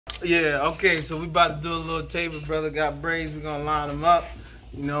Yeah, okay, so we about to do a little table. Brother got braids. We're going to line them up,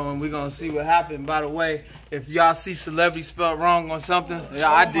 you know, and we're going to see what happened. By the way, if y'all see celebrity spelled wrong on something,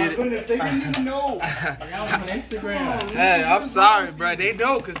 yeah, I did it. Goodness, they didn't even know. That was on Instagram. Hey, I'm sorry, bro. They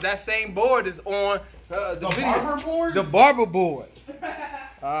know, because that same board is on the video. Barber board? The barber board.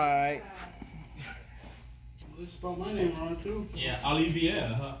 All right. They spelled my name wrong, too. Yeah, Olivier.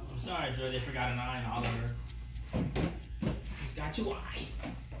 I'm sorry, Joe. They forgot an I in Oliver. He's got 2 eyes.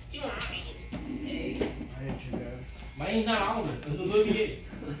 2 eyes. Hey. I hate you guys. My name's not Oliver. It's Olivier.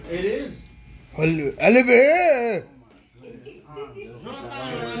 It is. Olivier.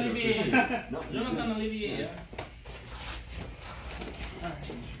 Jonathan Olivier. Jonathan Olivier.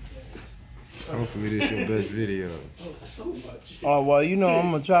 Hopefully this your best video. Oh, so much. Oh, well, you know, I'm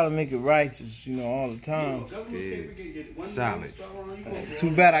going to try to make it righteous, you know, all the time. Yeah. Solid.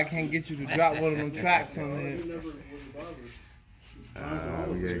 Too bad I can't get you to drop one of them tracks on there.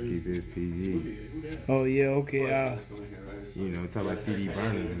 We gotta keep this PG. Oh, yeah, okay. You know, talk about CD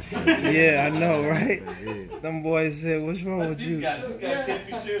burners and stuff. Yeah, I know, right? Yeah. Them boys said, what's wrong with you? These guys can't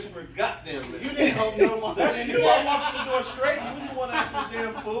be serious for a goddamn minute. You didn't help no one. That's you. I walked in the door straight. You was the one acting a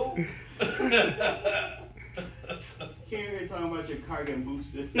damn fool. Can't hear talking about your car getting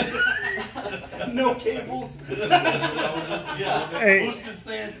boosted. No cables. Yeah, Hey. boosted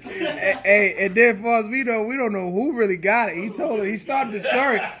sans cable. Hey, and then as far as we don't know who really got it. He told her, he started the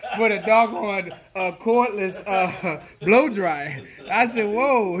story with a doggone cordless blow dryer. I said,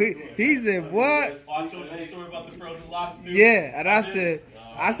 whoa. He said, what? I told you the story about the frozen locks, dude. Yeah, and I said,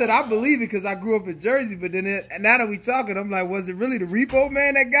 I believe it because I grew up in Jersey, but then now that we talking, I'm like, was it really the repo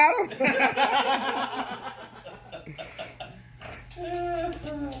man that got him? Oh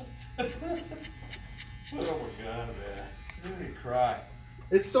my god, man. You made me cry.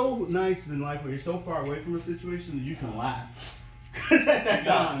 It's so nice in life when you're so far away from a situation that you can laugh. Because at that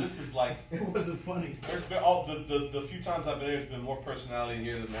time, This is like, it wasn't funny. there's been the few times I've been here, there's been more personality in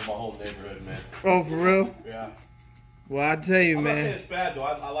here than in my whole neighborhood, man. Oh, for real? Yeah. Well, I tell you, I'm not saying man. it's bad though.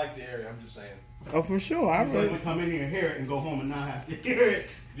 I like the area. I'm just saying. Oh, for sure. I I'd rather really. come in here and hear it and go home and not have to hear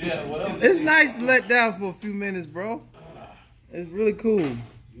it. Yeah. Well. It's nice to let down for a few minutes, bro. It's really cool.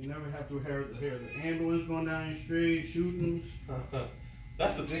 You never have to hear the ambulance going down the street, shootings.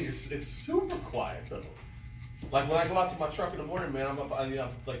 That's the thing. It's super quiet though. Like when I go out to my truck in the morning, man, I'm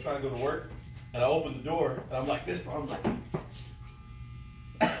like trying to go to work, and I open the door, and I'm like this, bro. I'm like,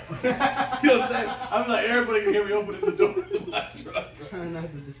 you know what I'm saying? I'm like, everybody can hear me opening the door to my truck. Trying not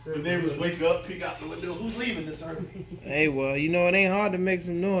to disturb The neighbors wake up, peek out the window. Who's leaving this early? Hey, well, you know, it ain't hard to make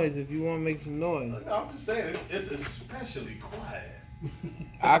some noise if you want to make some noise. I'm just saying, it's especially quiet.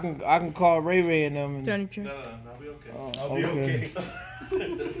 I can call Ray Ray and them. No, I'll be okay. Oh, I'll be okay.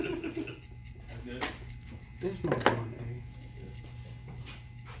 That's good. There's no fun,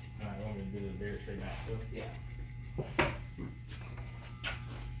 Alright, want me to do the beard straight back too? Yeah.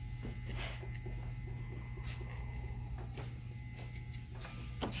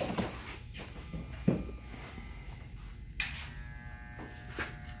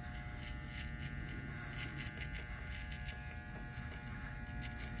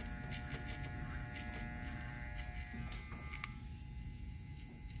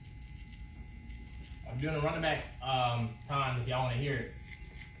 I'm doing a running back time if y'all want to hear it.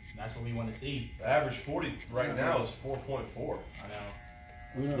 That's what we want to see. The average 40 right now is 4.4. I know.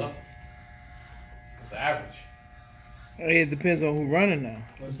 That's nothing. That's average. Hey, it depends on who running now.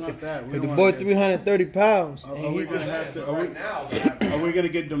 Well, it's not that. We If the don't boy wanna get- 330 pounds. Are we gonna have to? Right now, the average. Are we gonna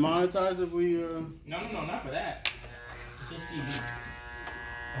get demonetized if we? No, not for that. It's just TV.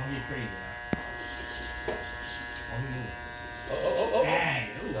 Don't get crazy now. Oh. Dang.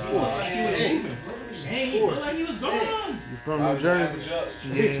 Dang, he looked like he was gone. You from New Jersey?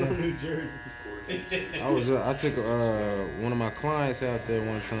 He's from New Jersey. I took one of my clients out there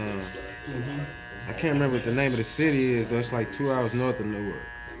one time. I can't remember what the name of the city is though. It's like 2 hours north of Newark.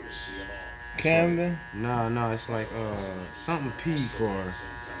 Camden? Nah, it's like something P car.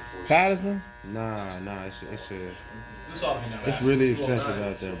 Patterson? Nah, it's It's really expensive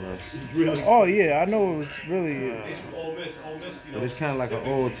out there, bro. It's really. Oh, yeah, I know it was really It's from Ole Miss, you know. But it's kind of like an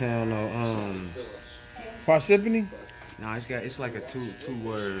old town though. Parsippany? Nah, it's like a two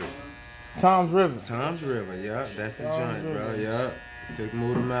word. Tom's River. Tom's River, yeah, that's the Tom's joint, bro, River. yeah.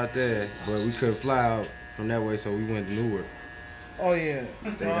 Moved them out there, but we couldn't fly out from that way, so we went to Newark. Oh, yeah.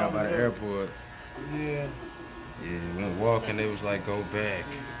 Stayed out by the airport. Yeah. Yeah, went walking. They was like, go back.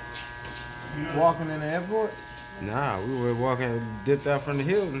 Walking in the airport? Nah, we were walking, dipped out from the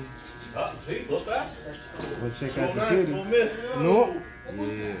Hilton. See, a little faster. We'll check out the city. Ole Miss. Nope.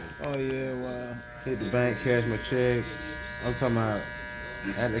 Yeah. Oh, yeah, wow. Hit the bank, cash my check. I'm talking about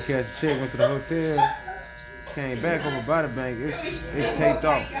After they catch the check, went to the hotel, came back over by the bank. It's taped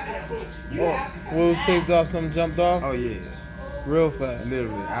off. Oh, what was taped off? Something jumped off? Oh yeah, Real fast.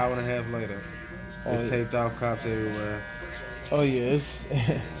 literally an hour and a half later. It's taped off, cops everywhere. Oh yeah,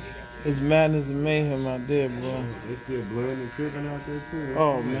 it's madness and mayhem out there, bro. They still blood and cripping out there too.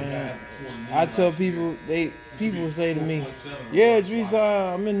 Oh man, I tell people people say to me, "Yeah, Idris,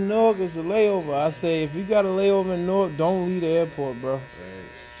 I'm in Newark. It's a layover." I say, if you got a layover in Newark, don't leave the airport, bro.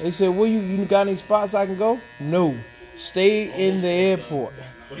 They say, "Well, you got any spots I can go?" No, stay in the airport.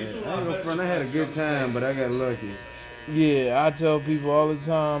 I had a good time, but I got lucky. Yeah, I tell people all the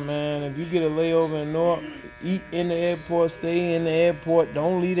time, man, if you get a layover in Newark, eat in the airport, stay in the airport,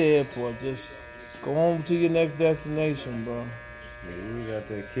 don't leave the airport. Just go home to your next destination, bro. Yeah, we got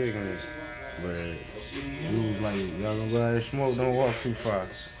that kicking it, but we was like, y'all gonna go out there smoke, don't walk too far.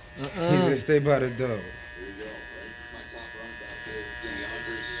 He said, stay by the door.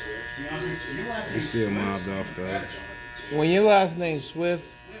 He still mobbed off though. When your last name's Swift,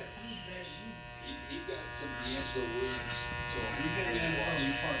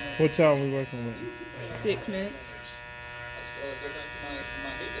 what time we working with? 6 minutes.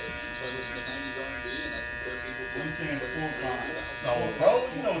 No, bro,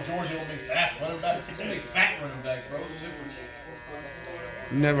 you know Georgia don't make fast running backs. They make fat running backs, bro. It's different.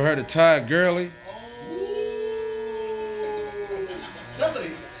 You never heard of Todd Gurley?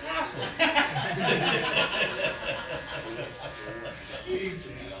 Somebody stop him.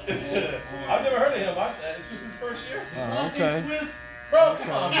 I've never heard of him. Is this his first year? Oh, okay. Bro,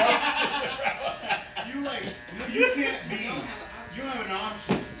 come on, bro. You can't be. You have an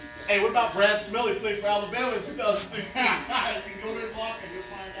option. Hey, what about Brad Smelly played for Alabama in 2016? You can go to his locker and you'll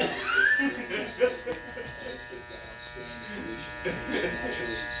find out.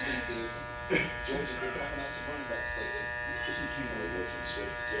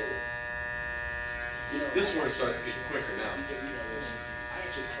 This is where it starts getting quicker now.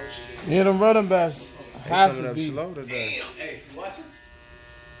 Yeah, them running backs have Coming to up be. slow today. Damn, hey, you watching?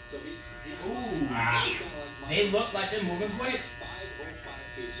 They look like they're moving quick.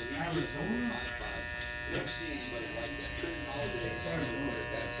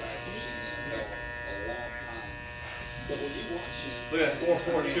 Look at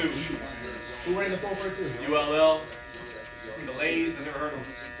 4.42. Who ran the 4.42? ULL. The Lays, I never heard of them.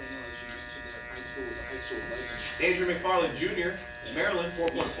 Andrew McFarland Jr., Maryland,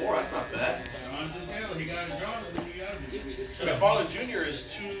 4.4. That's not bad. He got his driver's. McFarland Jr.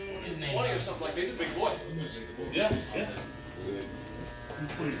 is 220 or something like that. He's a big boy. Yeah, yeah.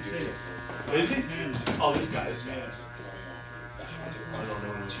 He's 26. Is he? Oh, this guy. I don't know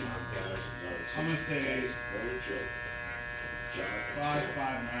what you I'm gonna say 5'9".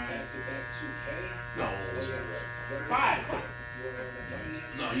 No. 5.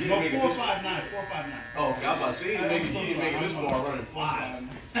 No, you Well, didn't make it this 4'5'9". Oh, God, I'm about to say, you didn't make this far running 5.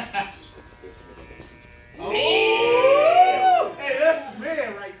 Oh! Hey, that's the man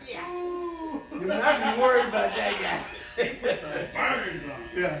right there. You're not be worried about that guy. Burns on.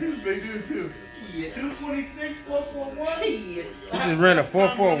 Yeah, he's a big dude, too. 226, 441. He just ran a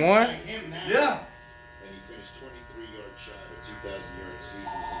 4.41. Yeah. And he finished 23 yards shy of a 2,000-yard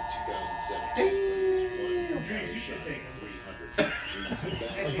season in 2017. Dreams, you should take him.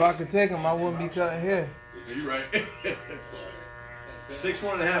 If I could take him, I wouldn't be cutting hair. You're right.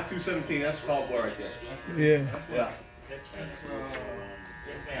 6'1.5", 217. That's a tall boy right there. Yeah. Yeah.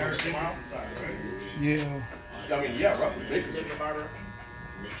 Eric Dickerson side, right? Yeah. I mean, yeah, roughly bigger. Take the barber.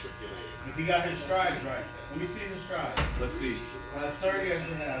 If he got his strides right. Let me see the strides. Let's see. 30 and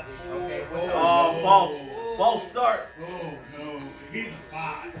a half. Okay, Oh, false. False start. Oh, no. He's a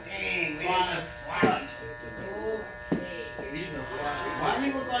 5. Dang, man. 5. He's a 5. Why do he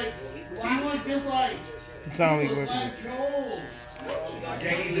look like... Why he look just like... What time we He look working with? like Joel. Yeah,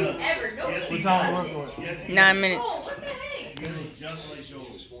 he does. Yes, he What time does. we working with? Yes, he 9 does. minutes. He looks just like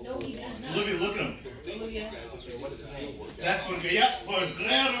Joel. Olivia, look at him. That's what... Yep.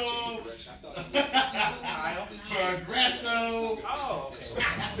 Progresso. Progresso. Oh, okay.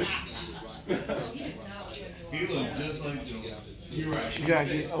 He looks just like Joel. You're right. You gotta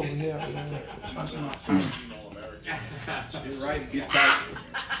get over here, man. You're right. Get tight.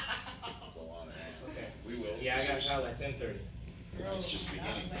 Okay. We will. Yeah, I got a call at 10:30. It's just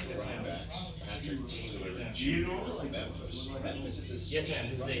beginning for the running backs. Patrick Taylor. Do you know like that? Yes, ma'am.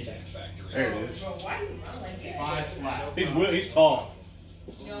 This is AJ. There it is. 5 flat. He's tall.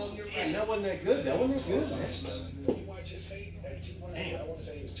 No, you're Man, that wasn't that good. That wasn't that good, man. You watch his fate at 218. I want to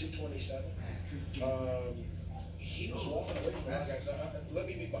say he was 227. he was walking away from that guy. So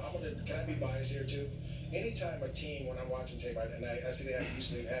can I be biased here too? Anytime a team, when I'm watching tape, and I see they have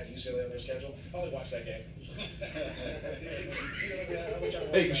UCLA on their schedule, I only watch that game.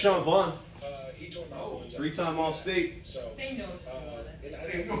 Hey, Sean Vaughn, He tore my bones up. 3-time All-State. So, Same nose. and I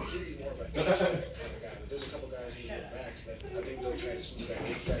think he'll give you more of a kind of guy. There's a couple guys who are backs that I think they'll transition to that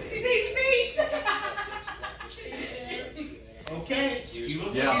inside. Okay. He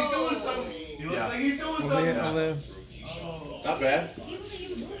looks Yeah. like he's doing something. He looks Yeah. like he's doing Over here, something. over there. Oh. Not bad.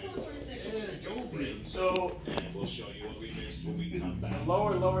 So And we'll show you what we missed when we come back.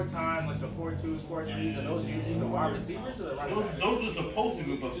 lower time, like the 4-2s, 4-3s, are those usually the wide receivers or the running backs? Those are supposed to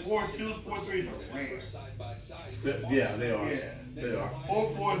be, but 4-2s, 4-3s are rare. Yeah, they are. Yeah. They are.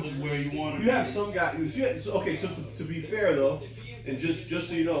 4-4s is where you want to You have some guy who's okay. So to be fair though, and just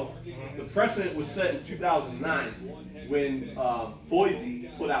so you know, the precedent was set in 2009 when Boise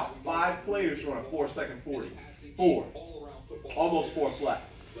put out 5 players on a 4-second 40, almost 4 flat,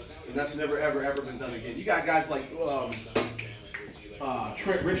 and that's never ever been done again. You got guys like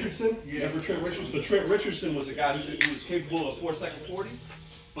Trent Richardson. Remember Trent Richardson? So Trent Richardson was a guy who was capable of 4-second 40,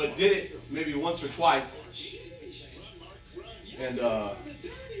 but did it maybe once or twice, and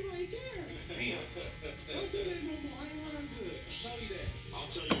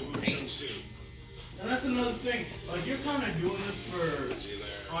And that's another thing. Like, you're kind of doing this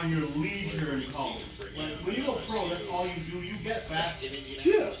for on your leisure in college. Like, when you go pro, that's all you do. You get faster. yeah.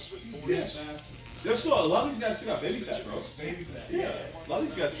 You get faster. There's still a lot of these guys still got baby fat, bro. Baby fat. Yeah, a lot of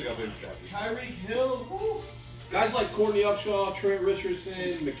these guys still got baby fat. Tyreek Hill. Woo. Guys like Courtney Upshaw, Trent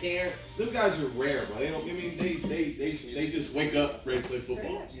Richardson, McCann, them guys are rare, bro. They don't. I mean, they just wake up ready to play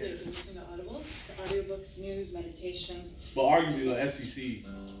football. So you can listen to Audible, audiobooks, news, meditations. But arguably, the SEC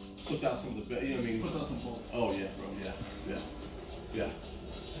puts out some of the best. You know what I mean? Puts out some bull. Oh yeah, bro. Yeah.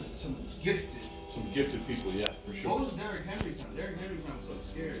 Some gifted. Some gifted people, yeah, for What sure. was Derrick Henry's time? Derrick Henry's time was so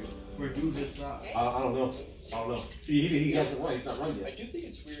scary for a dude this size. I don't know. He hasn't run. He's not run yet. I do think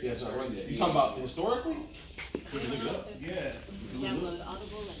it's weird. He has not run yet. You talking about historically? We can look it up. Yeah. Download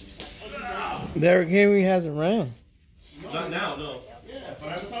Audible and Derrick Henry hasn't ran. Not now, no. Yeah, but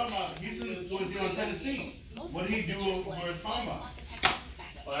I'm talking about was he on Tennessee? What did he do for his combine?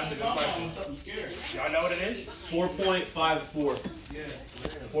 Well, that's a good Combine question. was something scary. Y'all know what it is? 4.54. Yeah.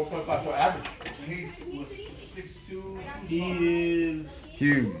 4.54 average. And he was 6'2", He is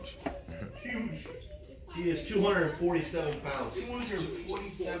Huge. huge. He is 247 pounds.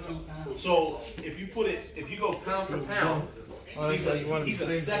 247 pounds. So if you go pound for pound, he's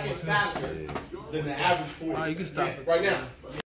a second faster than the average 40. Oh, you can stop it. Right now.